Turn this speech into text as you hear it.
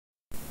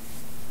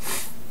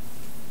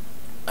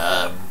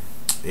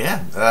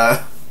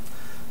Yeah.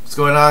 What's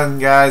going on,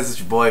 guys? It's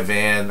your boy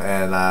Van,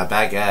 and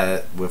back at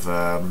it with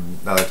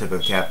another tip of the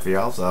cap for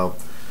y'all. So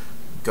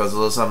it goes a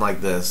little something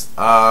like this.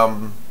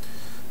 As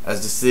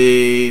you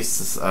see,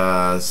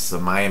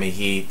 some Miami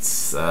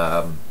Heat's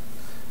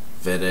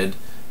fitted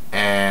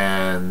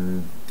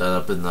and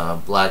done up in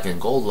the black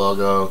and gold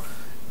logo,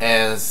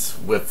 and it's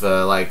with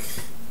like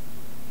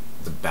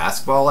the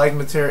basketball like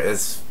material.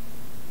 It's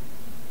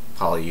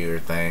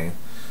polyurethane.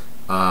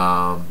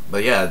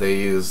 But yeah,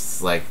 they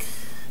use like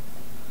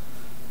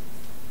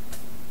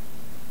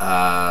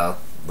the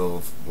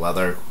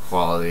leather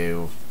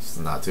quality is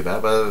not too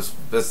bad, but it's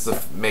just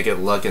to make it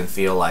look and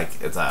feel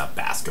like it's a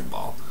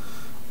basketball.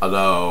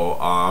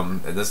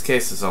 Although, in this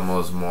case, it's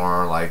almost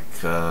more like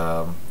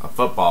a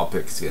football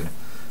pigskin,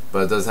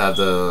 but it does have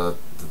the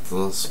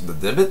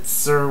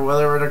divots or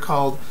whatever they're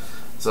called.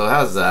 So it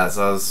has that.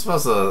 So it's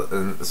supposed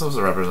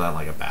to represent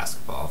like a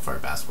basketball for a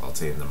basketball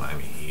team, the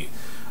Miami Heat.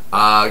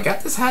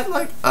 Got this hat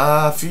like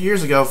a few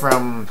years ago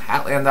from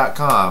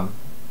hatland.com.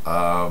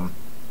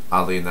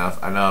 Oddly enough,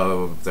 I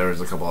know there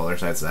was a couple other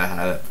sites that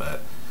had it,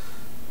 but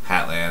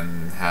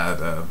Hatland had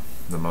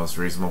the most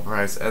reasonable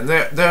price, and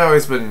they've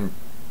always been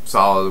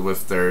solid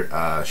with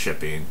their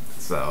shipping,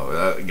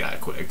 so it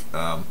got quick.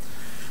 Yeah,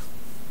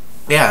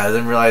 I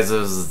didn't realize it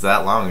was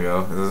that long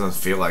ago. It doesn't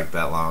feel like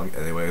that long.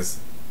 Anyways,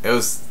 it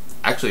was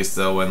actually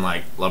still when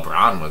like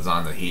LeBron was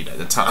on the Heat at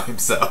the time,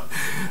 so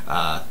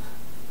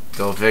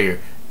go figure.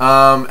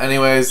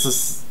 Anyways,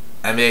 this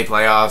NBA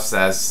playoffs,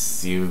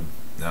 as you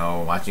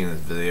know, watching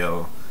this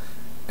video.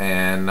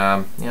 And,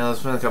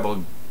 there's been a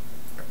couple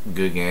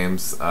good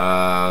games. One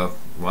of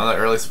the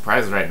early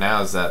surprises right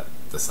now is that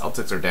the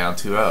Celtics are down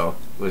 2-0,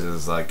 which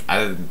is like,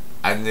 I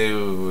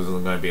knew it was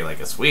going to be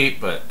like a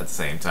sweep, but at the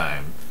same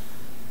time,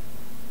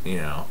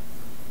 I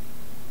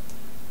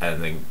thought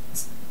it'd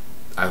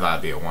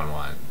be a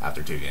 1-1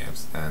 after 2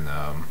 games. And,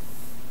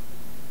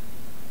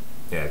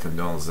 yeah,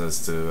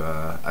 condolences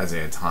to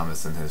Isaiah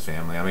Thomas and his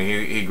family. I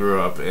mean, he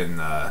grew up in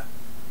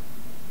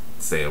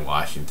state of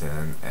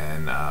Washington,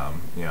 and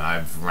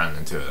I've run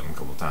into him a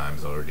couple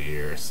times over the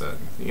years, and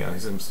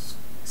he's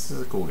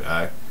a cool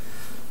guy.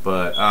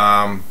 But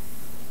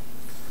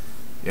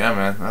yeah,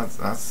 man,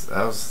 that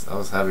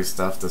was heavy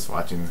stuff just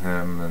watching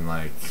him and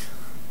like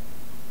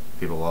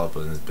people all up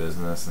in his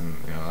business, and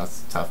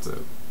that's tough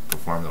to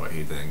perform the way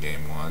he did in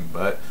game 1.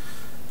 But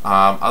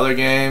other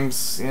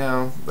games,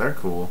 they're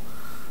cool.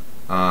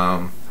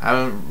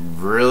 Haven't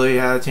really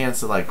had a chance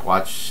to like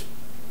watch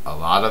a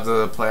lot of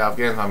the playoff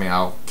games. I mean,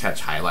 I'll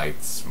catch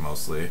highlights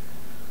mostly,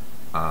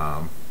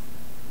 and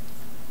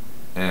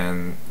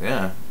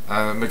yeah,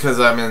 because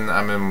I'm in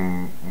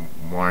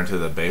more into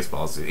the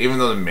baseball season. Even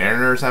though the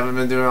Mariners haven't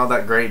been doing all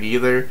that great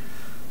either,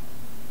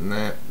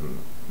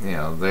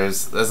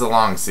 there's a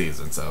long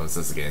season, so it's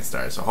just getting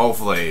started. So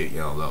hopefully,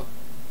 they'll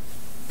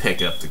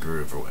pick up the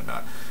groove or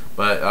whatnot.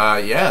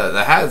 But yeah,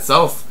 the hat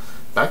itself.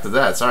 Back to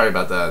that. Sorry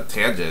about the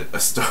tangent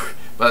story,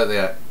 but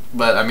yeah.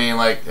 But I mean,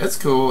 like, it's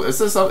cool. It's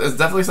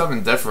definitely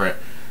something different,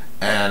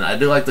 and I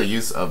do like the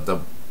use of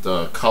the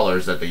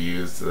colors that they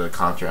use, the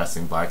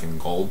contrasting black and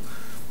gold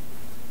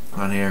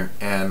on here,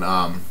 and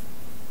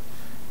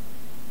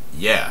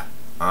yeah,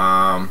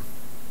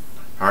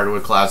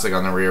 hardwood classic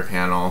on the rear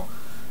panel,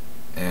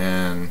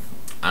 and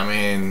I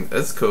mean,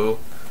 it's cool.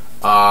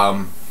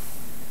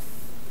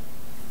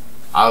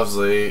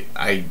 Obviously,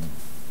 I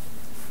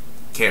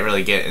can't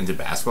really get into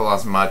basketball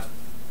as much,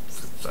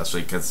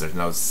 especially because there's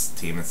no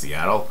team in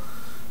Seattle.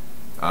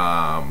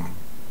 I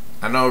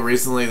know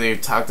recently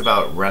they've talked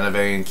about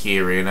renovating Key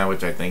Arena,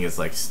 which I think is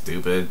like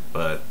stupid,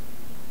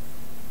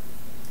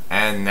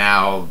 and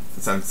now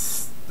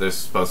since there's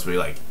supposed to be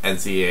like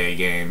NCAA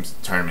games,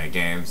 tournament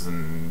games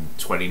in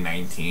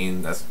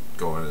 2019, that's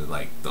going to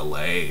like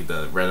delay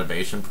the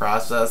renovation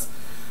process.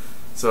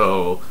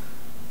 So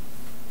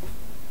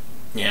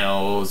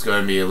it's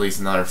going to be at least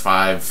another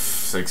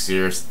 5-6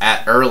 years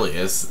at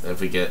earliest if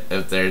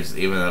there's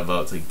even a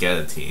vote to get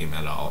a team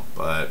at all.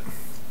 But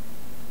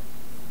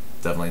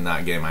definitely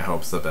not getting my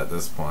hopes up at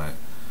this point.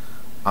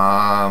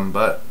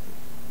 But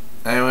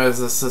anyways,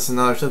 this is just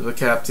another tip of the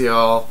cap to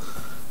y'all.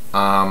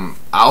 I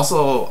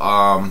also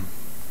am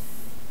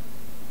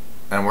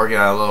working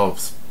on a little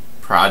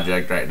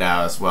project right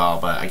now as well,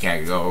 but I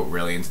can't go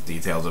really into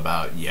details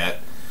about it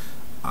yet.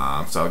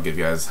 So I'll give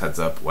you guys a heads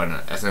up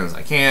as soon as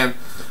I can.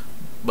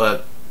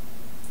 But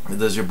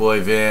this is your boy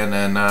Van,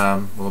 and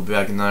we'll be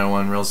back in another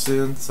one real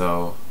soon.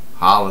 So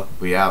holla,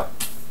 we out.